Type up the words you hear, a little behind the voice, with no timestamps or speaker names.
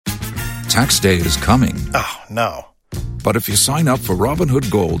Tax day is coming. Oh, no. But if you sign up for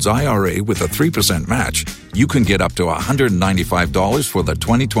Robinhood Gold's IRA with a 3% match, you can get up to $195 for the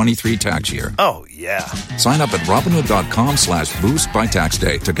 2023 tax year. Oh, yeah. Sign up at Robinhood.com/boost by tax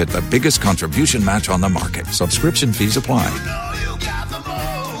day to get the biggest contribution match on the market. Subscription fees apply.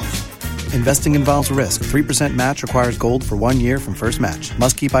 Investing involves risk. 3% match requires gold for 1 year from first match.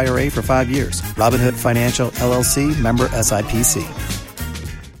 Must keep IRA for 5 years. Robinhood Financial, LLC, member SIPC.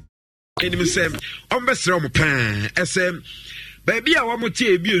 Baby, I want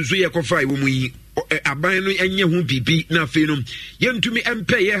to abuse we are confined when we abandon and you be na film. Young to me and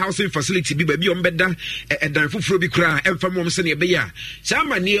pay a housing facility be baby on better and then for be cry and from Momsen Beya. Some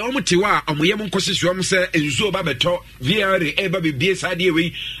near Omotiwa on Yamon Cosis Romse and so Babato via the Ebaby BS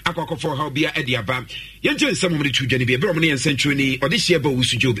we aqua for how be at the abam. Young some of the two Jenny Bromany and Century or this year, but we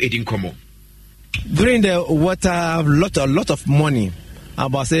should job 18 como. During the water, a lot of money,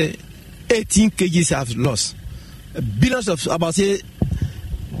 about say 18 kgs have lost. Billions of about say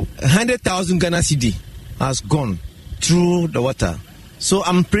 100,000 Ghana cedi has gone through the water. So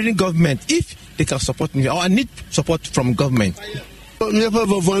I'm praying government if they can support me, or I need support from government.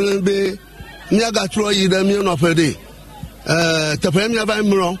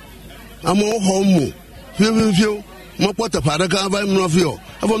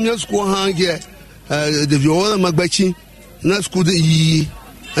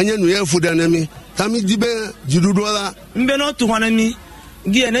 Tami dibe jidudola mbe no to hwanami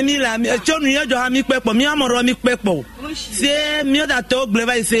gi enemi la mi chonu yejo ha mi pepo mi amoro mi pepo se mi oda to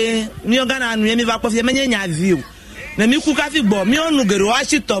gleva se mi ogana anu mi va kofie menye nya view na mi ku ka fi gbo mi onu gere wa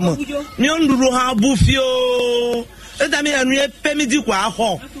shitomo mi onduru ha bu fio eta mi anu e pe mi di kwa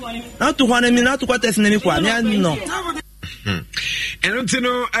ho na to hwanami na to kwata se na mi kwa mi no and you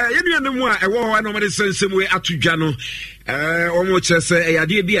know you know e wo ho na me sensem we atudwa no almost say a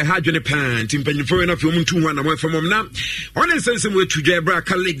idea be a hard on a pant in Pennyford of your two one away from now. On a sense, we to Jabra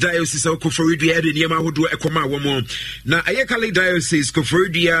Catholic Diocese of Koforidua and Yama who do a coma woman. Now, a Catholic Diocese,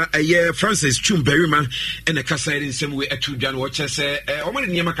 Koforidua, a year Francis Chumberima, and a Cassade in some way at two Jan Watchers, Oman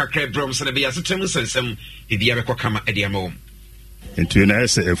Yamaka Crab Broms and a Biasam Sensum, if the Abacama at the Amo. Into an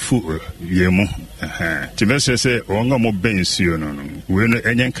essay a foot, Yemo. Timessa say, Ongamo Bension, when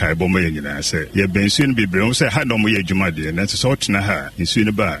any kai bomb, say, ye Benson be brown, say, had no way Jumadi, and that's sort Naha, in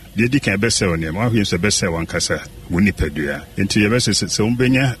Sunaba, the can best on him, who is the best one Casa, Winnipedua. Into your vessels at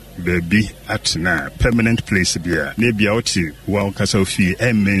Sombenia, baby at na permanent place beer, maybe out to one Casa fee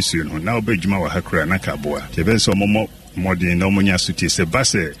and mention, now Bejma Hakra Nakaboa, the best of Momo. Modern Nomonia Suti se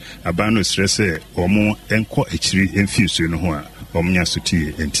basse, abano stresse, or more enco actually infuse in one, Omnia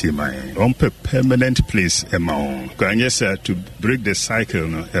Suti and Timai. On permanent place among. Ganyesa to break the cycle,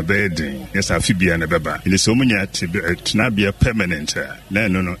 no, a bedding. Yes, a Phoebe and a baba. In the Somonia to not be a permanent,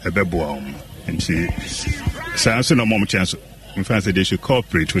 no, a baboom. And she sounds no more chance. In fact, they should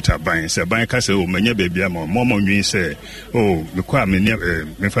cooperate with our buying. Say, buying castle, many baby, Momo, you say, oh, the quam, in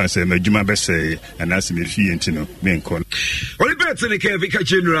fact, say, Majuma Besse, and ask me if you know, being called. Only better than a Vicar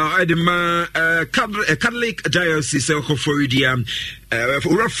General, I demand a Catholic Diocese of Koforidua,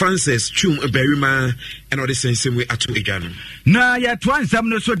 Francis Chum Berima, and all the same way at again. Na ya twan sam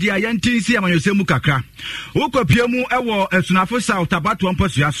no so dia yantinsi amanyosemu kakra wo kwapiamu ewo esunafo south abato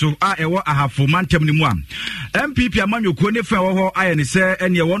amposua so a ewo ahafo mantem ni mu am MPP amanyoko ne fa wo ho aye ne se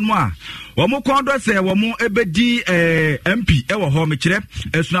ene won mu a wo mo kondo se wo mo ebedi MP ewo ho me kire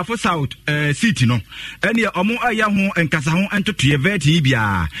esunafo south city no ene omo aya ho enkasa ho entotoye veti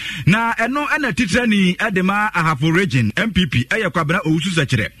bia na eno ena titrani edema ahafo region MPP eye kwabena owusu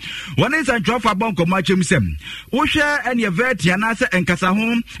sekire woni santwofo abonko ma chem sem wo hwe ene veti anase enkasa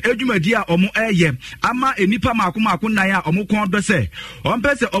ho edwumadi a omo eye ama enipa maako nan a omo kondo se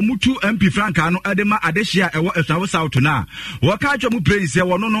ompese omutu MP Franka no edema adehia ewo esunafo south na wo ka atwa praise e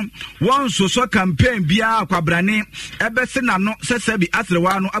wono no so campaign bia kwabrane ebese na no sesebi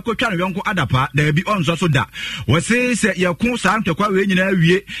asrewa no akotwa no yonko adapa da bi onso so da wose se yakun sa ntokwa we nyina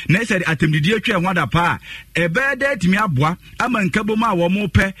awie na se atemdidi atwa ho adapa ebede timi aboa ama nkabom a wo mo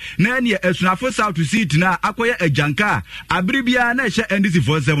pe na ne esunafo south city na akoye ajanka abribia na ehye NDC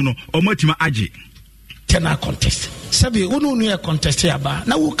for 7 no omotima age tena contest sabi unu nu ya contest ya ba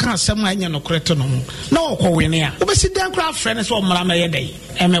na wo kan asem anya no koreto no na wo ko wene a wo be sidan kra friend so mara ma ye dai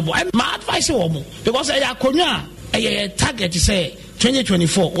emebo my advice wo mo because ya akonwa a target say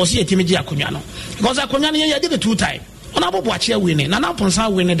 2024 was ye timi ji akonwa no because akonwa no ye did the two time ona bo boache wene na na ponsa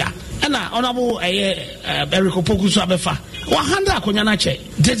wene da na ona bo Eriko Poku so abefa 100 akonwa na che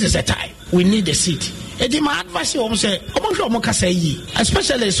this is the time we need the seat. My advice wo say omo kasa yi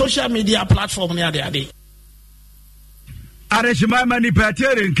especially social media platform near there. Areshima mani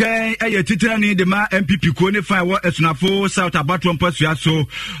patere nkai eye titrani de ma MPP ko ne fa wo esunafo South Abattoir Mpasua so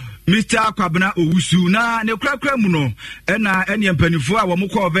Mr. Kwabena Owusu na ne krakra mu no na ene mpanifo a wo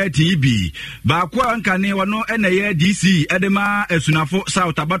mko oveti bi ba kwa nkane wono na ye DC edema esunafo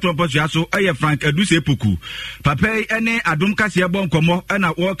South Abattoir Mpasua so eye Frank Aduse Poku papai ene adom kase ebo nkomo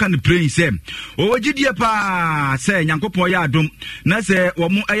na wo kan praying say o gidie pa say nyankopon ya adom na say wo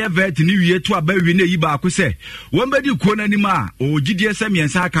mu eye vet ni wie to aba wie na yi ba ko say wo mbedi kuo na nim a o gidie say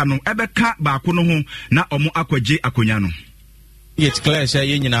miensa aka no ebeka ba ko no ho na omo akwaje akonya no. It's clear say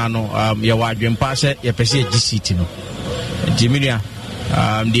ye nyina no ye wadwempa say ye pese GCT no Jiminia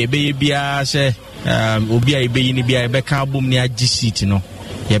de ebe bia say obi a ebe ni bia ebe ka bom ni GCT no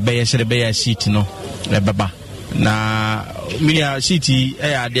ye be ye sere be ya seat no e baba na minia city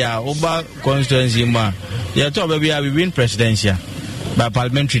ade a oba constituency ma ye to be bia we win presidential by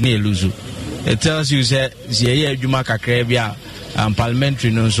parliamentary na lose. It tells you say ye adwuma kakra bia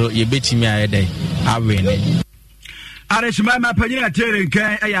parliamentary no so ye betimi ayede awene. Areshima mapanyina tere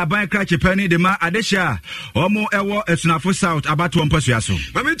nkan eya ban krache pani de ma adesha omo ewo esunafo South Abattoir Mpasua so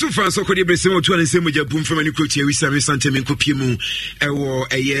mame tu fanso kodi bresemo tu anse moja bum from ani krotie wi sami sante men kopiemu ewo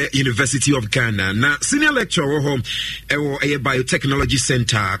eye University of Ghana na senior lecturer ho ewo eye Biotechnology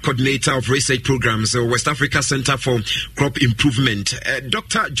Center, coordinator of research programs, West Africa Center for Crop Improvement,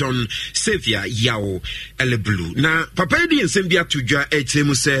 Dr. John Xavier Yao Eleblu. Na papa di ensem bia tudwa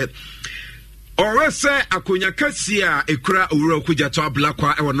etemu se Ore se akonya kasia ekura owura Kejetia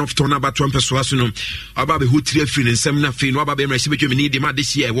Ablakwa e Northton Abattoir Mpasua so no aba be hotiri afiri nsem na fe no aba be mrahye betwemi ni de ma de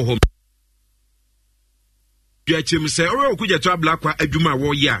hia e wo ho Biachem se ore Kejetia Ablakwa adwuma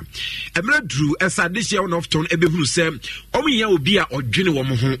wo ye a emra duru esa de hia Northton e be hunu se omuhia obi a odwene wo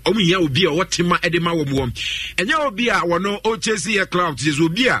mo ho omuhia obi a wotema e de ma wo mo enya obi a wono o chesi ye cloud jesu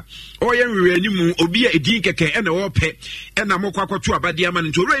obi a oye nwe animu obi a edin keke e na wo pe e na mokwa kwato abade ama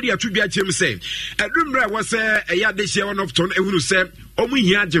nto already atudwa chem se adumra wo se eya de hia Northton e hunu se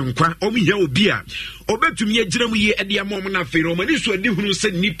omuhia agenkwa omuhia obi a obetumi agiram ye ede amom na fe no mani so adi hunu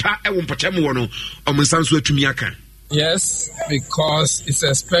se nipa e wo mpotem wo no omonsanso atumi aka. Yes, because it's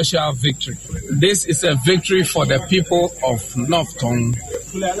a special victory. This is a victory for the people of Northton,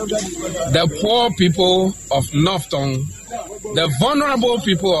 the poor people of Northton, the vulnerable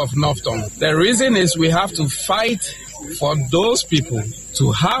people of Northton. The reason is we have to fight for those people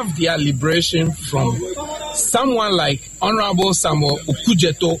to have their liberation from someone like Honorable Samuel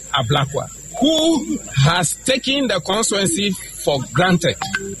Kejetia Ablakwa, who has taken the constituency for granted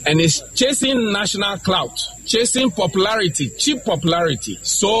and is chasing national clout, chasing popularity, cheap popularity.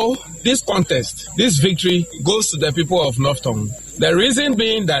 So this contest, this victory goes to the people of Northton. The reason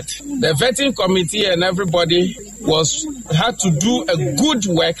being that the vetting committee and everybody had to do a good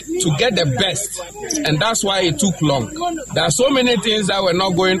work to get the best, and that's why it took long. There are so many things that were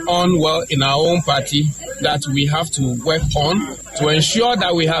not going on well in our own party that we have to work on to ensure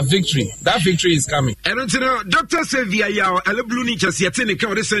that we have victory. That victory is coming. And you know, Dr. Xavier Yao Eleblu ni chasi atene ka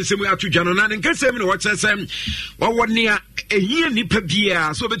ode sense mu atudwa na nkase me no chasem wo ne ehie nipa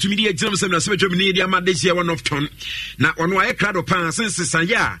bia so betumi di agiram sem na se betumi ni di amade hia one of ton na ono aye krado pan sense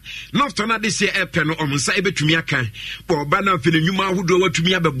sanya Northton ade hia epe no omonsa e betumi aka bo ba na fe nwuma ahodo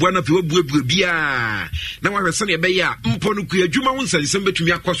watumi abeboa na fe wabuabu bia na wahwese ne be ya mpo no ku adwuma wo nsensem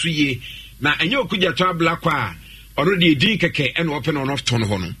betumi akoso ye na enye Kejetia Ablakwa already edin keke eno open on Northton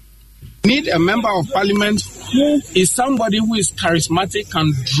ho no. Need a member of parliament who is somebody who is charismatic,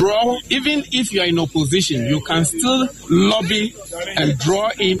 can draw, even if you are in opposition, you can still lobby and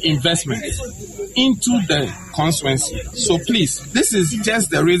draw in investment into the constituency. So please, this is just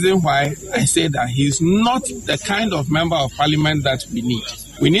the reason why I say that he is not the kind of member of parliament that we need.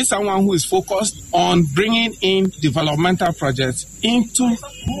 We need someone who is focused on bringing in developmental projects into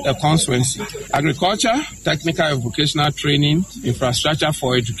the constituency. Agriculture, technical and vocational training, infrastructure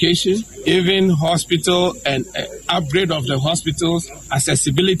for education, even hospital and upgrade of the hospitals,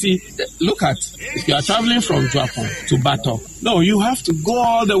 accessibility. Look at, if you are traveling from Japan to Bato, no, you have to go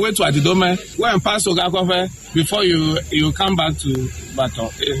all the way to Adidome, go and pass Ogakofe before you come back to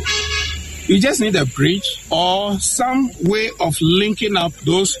Bato. You just need a bridge or some way of linking up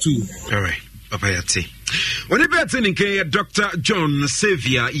those two. All right, Papa Yati. When you be attending Dr. John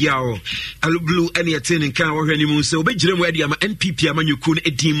Xavier Yao Eleblu any attending can or any moon so be jam where the NPP amanyukun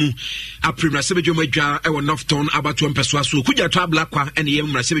edimu aprimra sebejo medwa e won Northton Abattoir Mpasua so Kejetia Ablakwa and the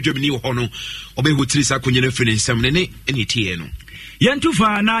mra sebejo ni ho no obe hotiri sa konye na fini nsam ne tie no.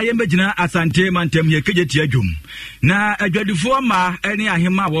 Yentufa na yembejina asante mantem ye Kejetia dwom. Na adwadifo ma ene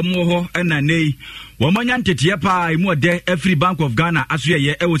ahema wo mo ho ena nei. Wo manya ntetie pa imu de Every Bank of Ghana aso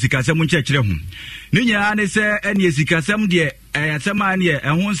ye ewo sikasem nkyekere ho. Ni nya ne se ene sikasem de asema ne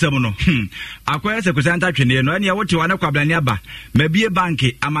ehun nsem no. Akoye se kusanta twene no ene wote wane kwablane aba. Mabie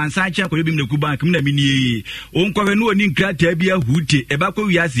banki amansan kye koyo bi mneku bank mna mini onkwawe no oni nkrata bia huti ebakọ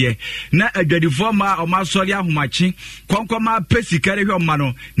wiase na adwadifo ma o masori ahomachi konkoma pesikare hwe oma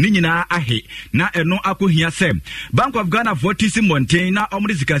no ni nyina ahe na eno akohia se Bank of Ghana for TC Mountain na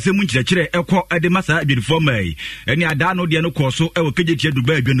omri sikasem nkyekere ekọ ede masa adwadifo mai ene ada no de no koso ewo Kejetia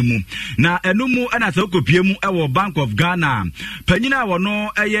Dubai adwanu mu na eno mu ana sa okopie mu ewo Bank of Ghana panyina wo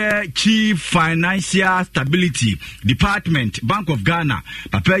no eye Chief Financial Stability Department Bank of Ghana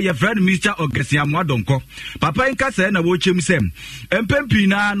papa ye friend Mr. Kejetia Mwadonko papa inka se na wo chem sem empempi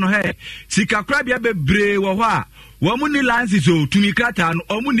na no he sikakrabia bebre wo ho a wamuni lances o tumikrata no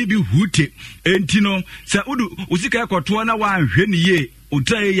omuni bi hute entino se udu usika ekoto na wanhwe ne ye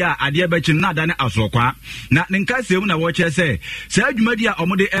utai ya ade bechi na da ne asokwa na nka sem na wo che se adwumadi a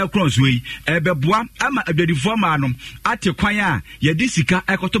omode aircross we ebeboa ama adwadifo ma no ate kwan a ye di sika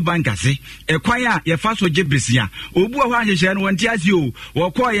ekoto bankase ekwan a ye fa so gebesia obu ho anhehye no wonte ase o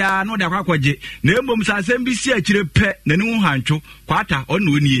wo kọ ya no da kwakwaje na embom sasem bi si akire pe na ne hu hantwo kwata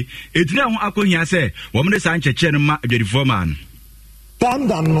ono nie etina ho akohia se wo mde sa ncheche no ma adwadifo ma no Dan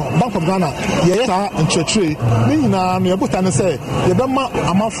Bank of Ghana ye sa nchechre ni nyina me buta ne se ye be ma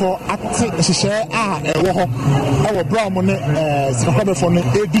amafo ate hihye a ewo ho ewo bra mo ne sikakobe fo ne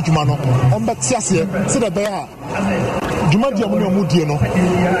edudwuma no ombe tiase se de be a dwuma dia mo ne omudie no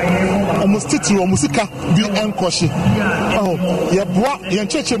omustiti omusika bi enkohye ye boa ye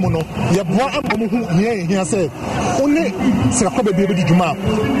ncheche mo no ye boa ambo hu hia se oni sikakobe bi di dwuma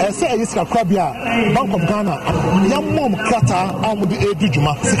se ye sikakobe a Bank of Ghana ya mom krata amudi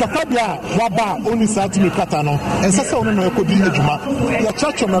edujuma sikakabia waba oni satimi kata no ensese ono no ekodi edjuma ya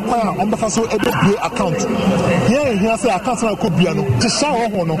chacho mekwa ombefa so edebie account here say account na ekobia no tisha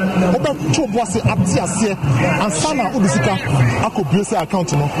ho no oba to boase atiase ansana obisika akobie say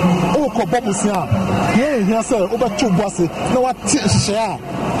account no o ko bobusia here say oba to boase na wati hihye a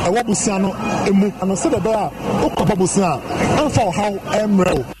ewobusia no emu ano se de be a o ko bobusia anfa how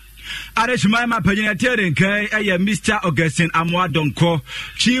emre Arishmaima Pajina Terenkai, Mr. Augustine Amwadonko,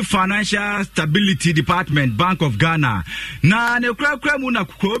 Chief Financial Stability Department, Bank of Ghana. Na ne krakra mu na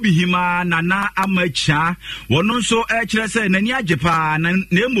kukobi hima na amacha, wono so echrese na ni ajepa na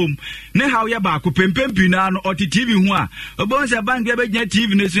nemum ne hawya ba ko pempempi na no oti TV hu a obon se bank be gnya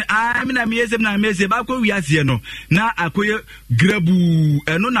TV ne so mi na miesem na mese ba ko wiase no na akoye grabu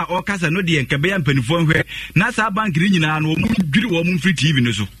eno na okasa no de enkabe ya mpanifo hwe na sa bank ri nyina no mu dwiri wo mu free TV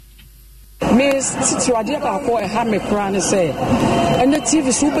ne so Miss Tituadia Kako a Hammy Crown say, and the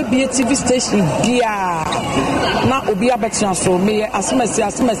TV super be a TV station, dear. Now, Obia Betran, so may as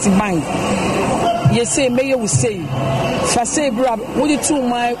much mind. Yes, say, Mayor will say, Fase Brab, would it 2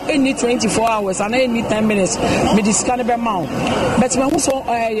 miles, any 24 hours and any 10 minutes, me this cannibal mount. But when we saw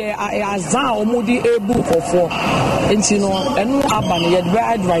a Zan or Moody a book or 4, and you know, and no Aban, yet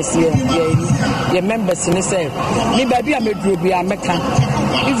very advice here, your members in the same. Me baby, I made Ruby, I make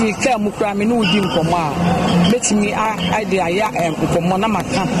if you come Mukrami, no dim coma, let me idea, and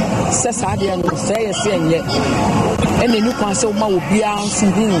Monamaka, says I didn't say a saying yet. And the new council will be on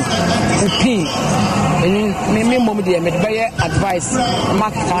Fupi. And me, Mommy, dear, made better advice,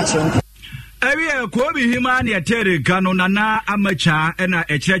 Mark Catching. Area Kobi Himani a Terry Cano Nana Amacha and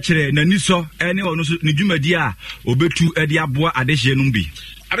a church na niso any or Nijumadia, Obetu Ediabua Adeshenumbi.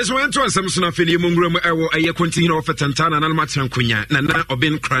 I just went to Samson of Philly Mungrum, a continue of a Tantana and Almatran Kunya, Nana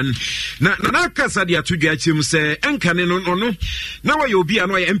Obin Cran, Nana Sadia to get him say, and Canon or no. Now you'll be an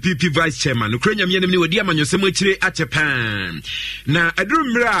MPP Vice Chairman, Ukrainian Yenemy, Diamond, your cemetery at Japan. Now, I do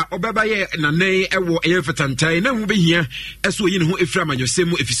Mira, Obabaye, Nane, a for Tantai, now will be here, as we in who if Raman, your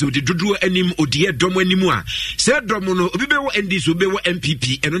same if you did do any or dear Domo anymore. Said Domono, Bibo and this will be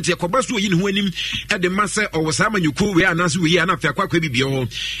MPP, and until Kobasu in who him at the master or was Saman you cool, we are not we are not fair quack baby.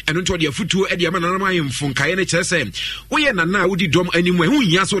 And until your foot to Eddie Amanama from Kayane Chese, we are now would drum anywhere who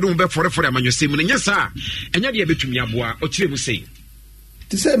yes or don't be for a man, you say, yes, sir, and yet you bet to me, or Chibu say.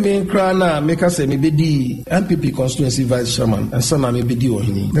 To say me crana make us say me bedi MPP constituency vice chairman and son me bedi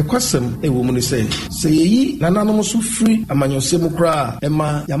ohini. The question e wo mu say yi nananom so free amanyosem kra e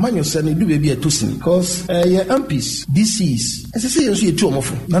ma yamanyose ne du be bi etosin because ye MPs DCs say yenso ye tu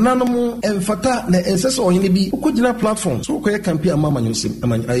omofo nananom emfata na ensese ohini bi ukogina platform so koye campaign amanyosem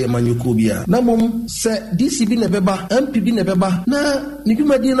amanyoko bia na mom se DC bi ne beba MP bi ne beba na ni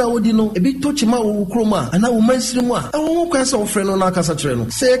dwumadi na wodi no e bi tochima wo kroma ana wo mansirimu a wo kwasa wo frɛ no na akasa kyerɛ no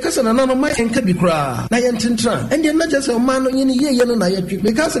se kasa na no mai enka bi kra na yententra and then not just a man no yini ye no na yetwi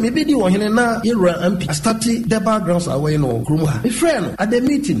because me bi di wo hene na yewura MP start the backgrounds away no kroma me frɛ no at the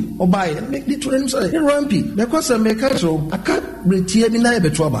meeting obai make the training say yewura MP because me ka so aka retie bi na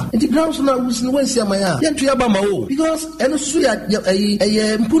yebeto aba and the grounds na wusi no wansi amaya yentu ya ba ma wo because eno so ya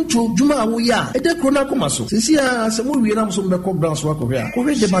mpuntu dwuma wo ya e de krona koma so sisi a se mo wie na so mbekɔ grounds wa ko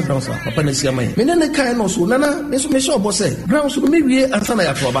the backgrounds papa na si amaya me ne kai no so nana me so me sure boss say grounds no me wie ansa na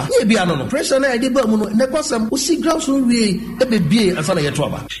yato aba ye bia no pressure na ide ba mu no ne kwasam o si grounds no wie e be bie ansa na yato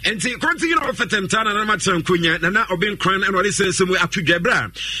aba enti continue of Tentana na matran kunya na obin kran and what is sensem atudwa bra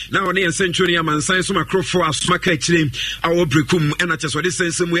na one en century amansan so makrofo asoma ka kire awo brekum na chese what is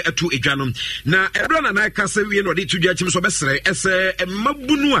sensem atu edwanom na ebra na ka se wie no de tudwa chim so besere ese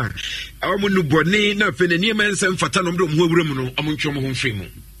mabunu a awo nu boni na fenani men sem fata no mdo mu awura mu no amontwe mo ho mfiri mu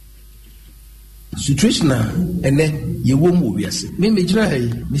situation ene ye wo mu obiase me mejira hay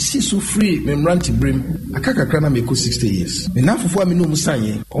me si so free me mranti brim akakakra na me ko 60 years me na fofo me no mu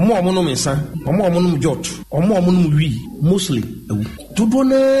sanye omo no me san omo no mu jot omo no mu wi mostly ewu dodo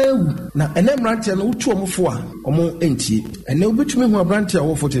na ene mranti na utu omfo a omo entie ene obetumi hu abranti a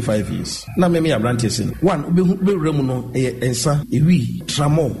wo 45 years na me abranti sin one obehu mu no ensa ewi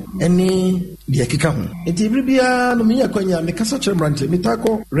tramo ene dia kika ho enti bribia no me yakwanya me kasa chemrante me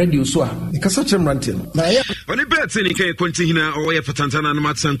tako radio so a me kasa chemrante na ya oni bet ni ke kontihina o ye patantana na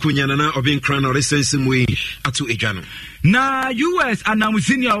matsan kunya na obin kran or sensim we atu ejano na US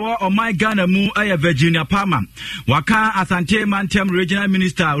anamusini o my Ghana mu aye Virginia Palmer waka Asante Mantem regional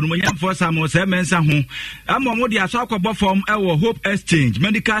minister Urumanyam for Samo Semensa ho amomo dia so akobɔ form ewo Hope Exchange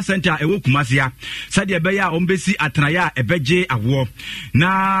Medical Center ewo Kumasia sade ebeya ombesi atraya ebeje awo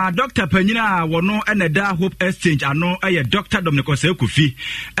na Dr. Panyina wono eneda Hope Exchange ano aye Dr. Dominic Osekufi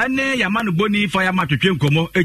ene yamanu boni fire matwetwe nkomo